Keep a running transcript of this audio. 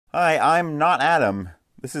Hi, I'm not Adam.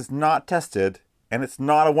 This is not tested, and it's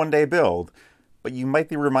not a one-day build, but you might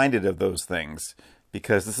be reminded of those things,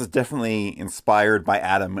 because this is definitely inspired by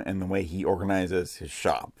Adam and the way he organizes his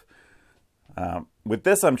shop. With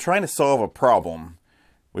this, I'm trying to solve a problem,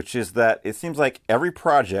 which is that it seems like every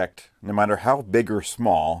project, no matter how big or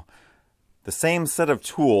small, the same set of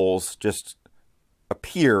tools just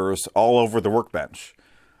appears all over the workbench.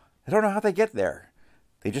 I don't know how they get there.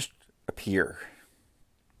 They just appear.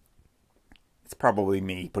 It's probably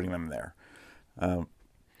me putting them there.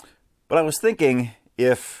 But I was thinking,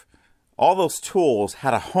 if all those tools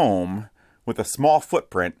had a home with a small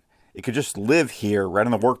footprint, it could just live here right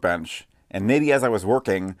on the workbench, and maybe as I was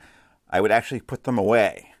working, I would actually put them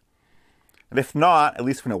away. And if not, at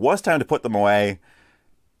least when it was time to put them away,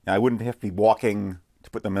 I wouldn't have to be walking to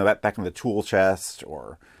put them back in the tool chest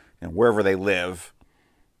or wherever they live.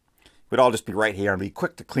 It would all just be right here and be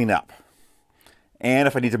quick to clean up. And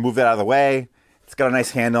if I need to move that out of the way, it's got a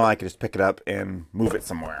nice handle. I can just pick it up and move it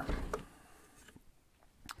somewhere.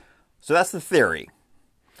 So that's the theory.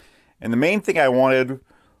 And the main thing I wanted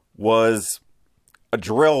was a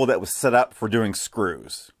drill that was set up for doing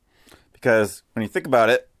screws. Because when you think about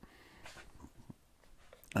it,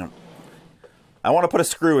 I want to put a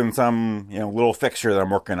screw in some little fixture that I'm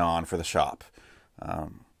working on for the shop.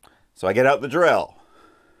 So I get out the drill.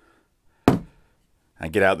 I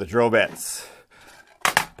get out the drill bits.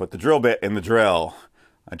 Put the drill bit in the drill.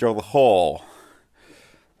 I drill the hole.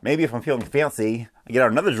 Maybe if I'm feeling fancy, I get out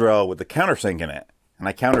another drill with the countersink in it. And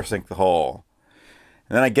I countersink the hole.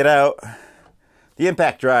 And then I get out the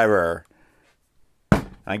impact driver. And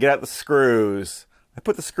I get out the screws. I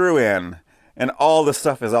put the screw in. And all this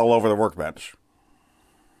stuff is all over the workbench.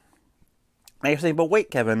 And you're saying, but wait,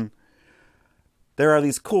 Kevin. There are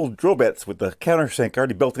these cool drill bits with the countersink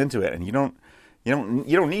already built into it. And you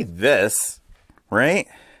don't need this, right?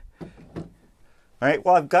 All right,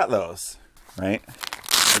 well, I've got those, right?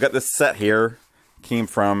 I've got this set here, came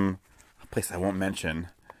from a place I won't mention,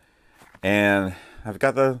 and I've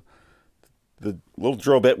got the little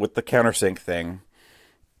drill bit with the countersink thing,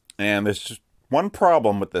 and there's just one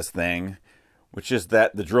problem with this thing, which is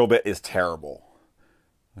that the drill bit is terrible.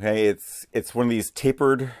 Okay, it's one of these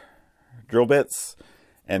tapered drill bits,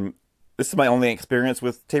 and this is my only experience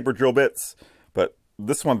with tapered drill bits, but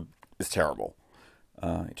this one is terrible.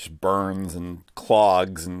 It just burns and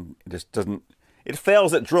clogs, and it just doesn't... It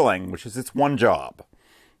fails at drilling, which is its one job.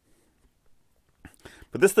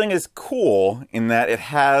 But this thing is cool in that it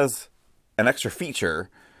has an extra feature,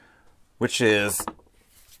 which is...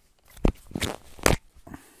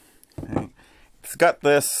 It's got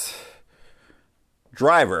this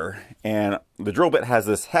driver, and the drill bit has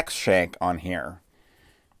this hex shank on here.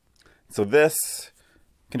 So this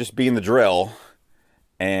can just be in the drill,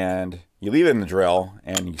 and you leave it in the drill,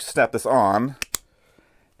 and you snap this on,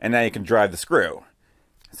 and now you can drive the screw.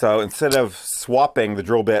 So instead of swapping the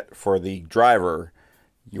drill bit for the driver,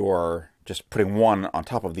 you're just putting one on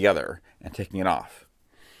top of the other and taking it off,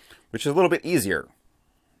 which is a little bit easier.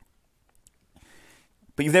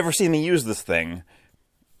 But you've never seen me use this thing,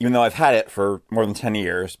 even though I've had it for more than 10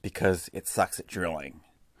 years, because it sucks at drilling.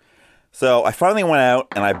 So I finally went out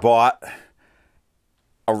and I bought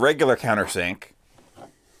a regular countersink,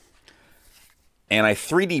 and I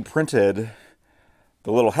 3D printed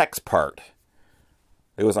the little hex part.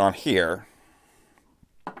 It was on here.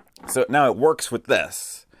 So now it works with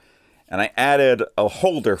this. And I added a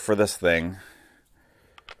holder for this thing.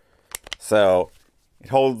 So it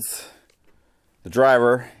holds the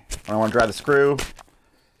driver. When I want to drive the screw,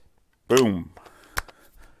 boom.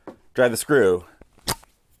 Drive the screw.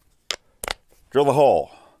 Drill the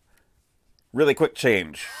hole. Really quick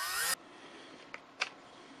change.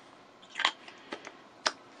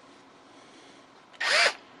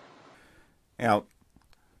 Now,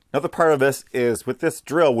 another part of this is with this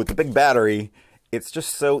drill, with the big battery, it's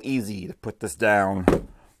just so easy to put this down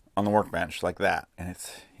on the workbench like that. And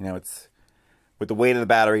it's with the weight of the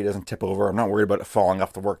battery, it doesn't tip over. I'm not worried about it falling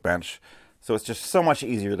off the workbench. So it's just so much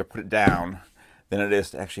easier to put it down than it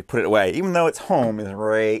is to actually put it away, even though its home is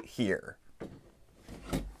right here.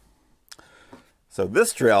 So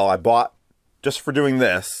this drill I bought just for doing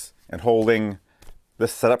this and holding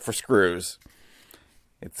this setup for screws.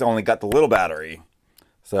 It's only got the little battery.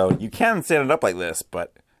 So you can stand it up like this,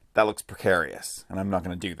 but that looks precarious, and I'm not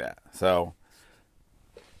going to do that. So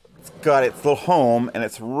it's got its little home, and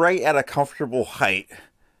it's right at a comfortable height.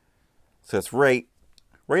 So it's right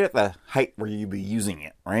at the height where you'd be using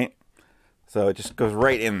it, right? So it just goes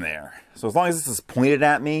right in there. So as long as this is pointed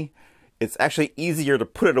at me, it's actually easier to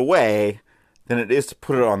put it away than it is to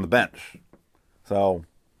put it on the bench. So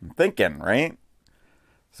I'm thinking, right?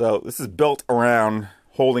 So this is built around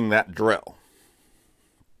holding that drill.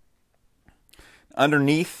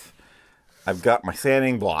 Underneath, I've got my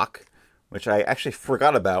sanding block, which I actually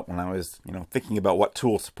forgot about when I was, thinking about what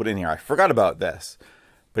tools to put in here. I forgot about this,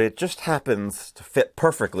 but it just happens to fit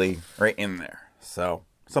perfectly right in there. So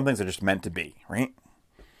some things are just meant to be, right?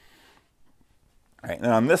 All right,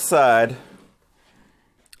 now on this side,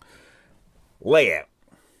 layout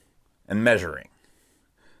and measuring.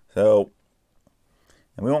 So,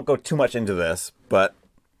 and we won't go too much into this, but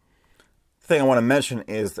the thing I want to mention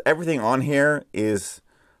is everything on here is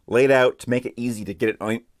laid out to make it easy to get it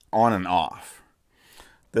on and off.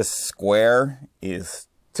 This square is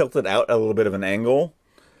tilted out at a little bit of an angle,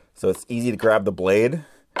 so it's easy to grab the blade,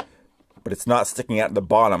 but it's not sticking out at the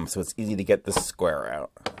bottom, so it's easy to get this square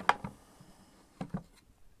out.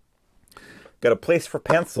 Got a place for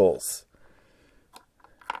pencils.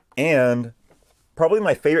 And probably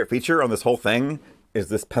my favorite feature on this whole thing is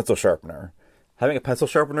this pencil sharpener. Having a pencil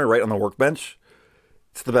sharpener right on the workbench,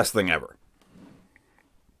 it's the best thing ever.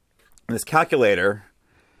 And this calculator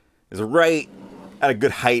is right at a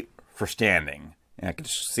good height for standing. And I can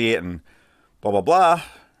just see it and blah, blah, blah,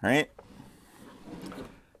 right?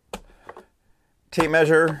 Tape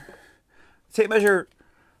measure. Tape measure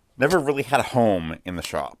never really had a home in the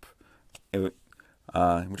shop. We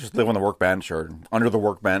just live on the workbench or under the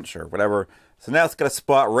workbench or whatever. So now it's got a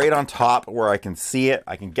spot right on top where I can see it.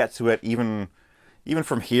 I can get to it even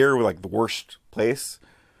from here, with like the worst place.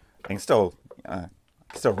 I can still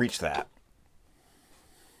reach that.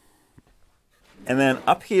 And then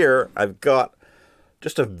up here, I've got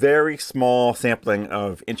just a very small sampling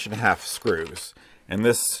of 1.5" screws. And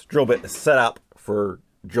this drill bit is set up for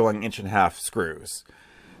drilling 1.5" screws.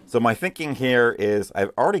 So my thinking here is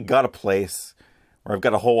I've already got a place where I've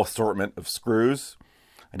got a whole assortment of screws.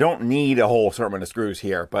 I don't need a whole assortment of screws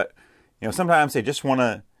here, but sometimes I just want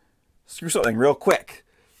to screw something real quick.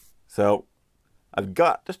 So I've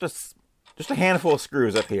got just a handful of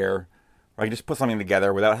screws up here where I can just put something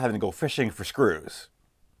together without having to go fishing for screws.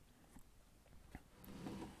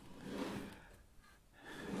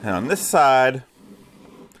 And on this side,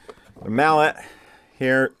 the mallet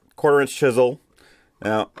here, 1/4" chisel.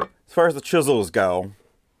 Now, as far as the chisels go,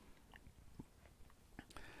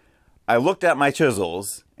 I looked at my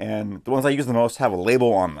chisels, and the ones I use the most have a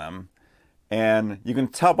label on them. And you can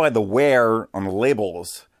tell by the wear on the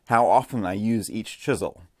labels how often I use each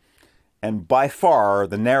chisel. And by far,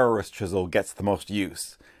 the narrowest chisel gets the most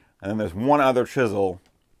use. And then there's one other chisel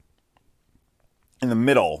in the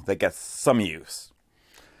middle that gets some use.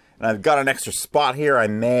 And I've got an extra spot here. I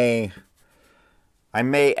may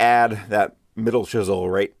add that middle chisel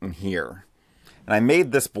right in here. And I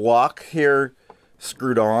made this block here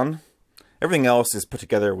screwed on. Everything else is put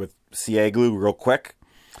together with CA glue real quick.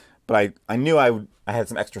 But I knew I had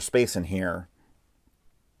some extra space in here.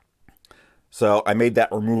 So I made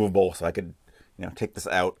that removable so I could take this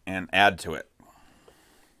out and add to it.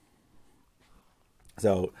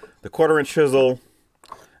 So the 1/4" chisel,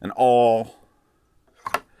 an awl,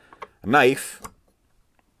 a knife,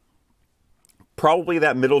 probably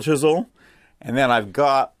that middle chisel, and then I've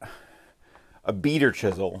got a beater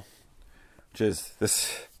chisel, which is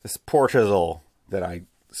this poor chisel that I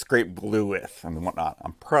scrape glue with and whatnot.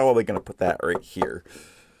 I'm probably going to put that right here.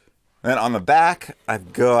 Then on the back,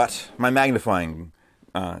 I've got my magnifying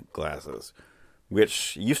glasses,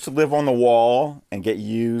 which used to live on the wall and get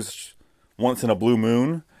used once in a blue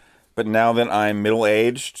moon. But now that I'm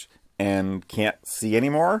middle-aged and can't see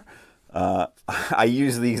anymore, I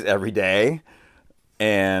use these every day.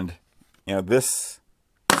 And, this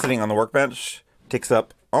sitting on the workbench takes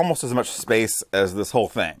up almost as much space as this whole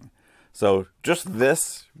thing. So just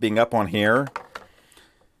this being up on here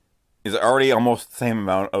is already almost the same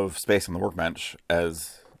amount of space on the workbench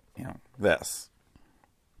as, this.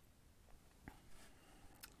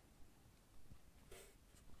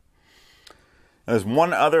 There's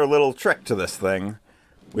one other little trick to this thing,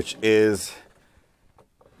 which is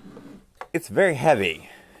it's very heavy.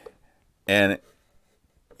 And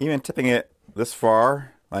even tipping it this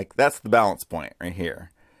far, like that's the balance point right here.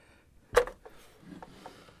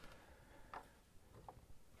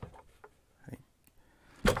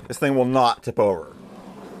 This thing will not tip over.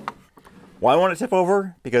 Why won't it tip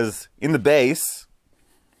over? Because in the base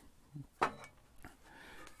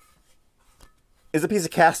is a piece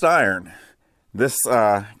of cast iron. This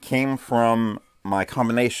came from my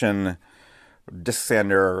combination disc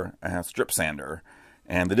sander and strip sander.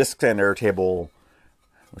 And the disc sander table,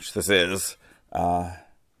 which this is, you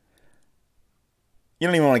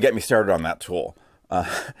don't even want to get me started on that tool.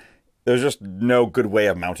 There's just no good way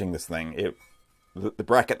of mounting this thing. The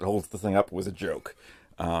bracket that holds the thing up was a joke.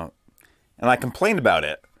 And I complained about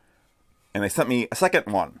it, and they sent me a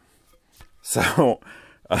second one. So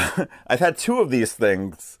I've had two of these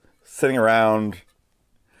things sitting around.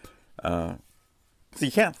 So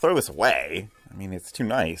you can't throw this away. I mean, it's too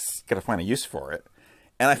nice. You gotta find a use for it.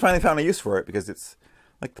 And I finally found a use for it because it's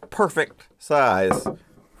like the perfect size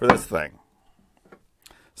for this thing.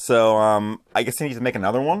 So I guess I need to make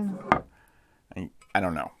another one. I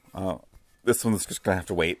don't know. This one's just gonna have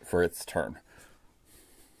to wait for its turn.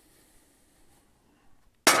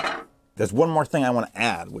 There's one more thing I want to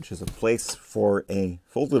add, which is a place for a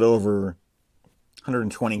folded over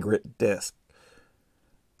 120 grit disc.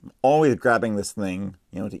 I'm always grabbing this thing,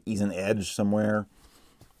 to ease an edge somewhere.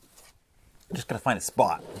 I just gotta find a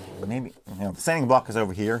spot. Maybe, the sanding block is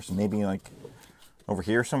over here, so maybe like over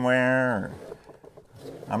here somewhere. Or,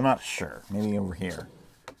 I'm not sure. Maybe over here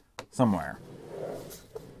somewhere.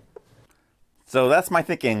 So that's my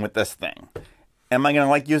thinking with this thing. Am I gonna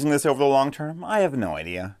like using this over the long term? I have no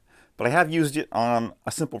idea. But I have used it on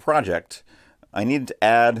a simple project. I needed to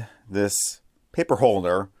add this paper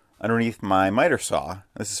holder underneath my miter saw.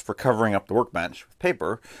 This is for covering up the workbench with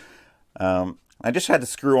paper. I just had to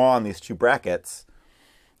screw on these two brackets,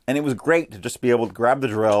 and it was great to just be able to grab the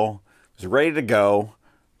drill. It was ready to go,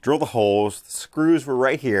 drill the holes. The screws were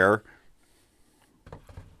right here.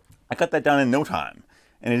 I got that done in no time,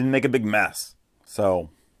 and it didn't make a big mess. So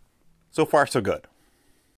far so good.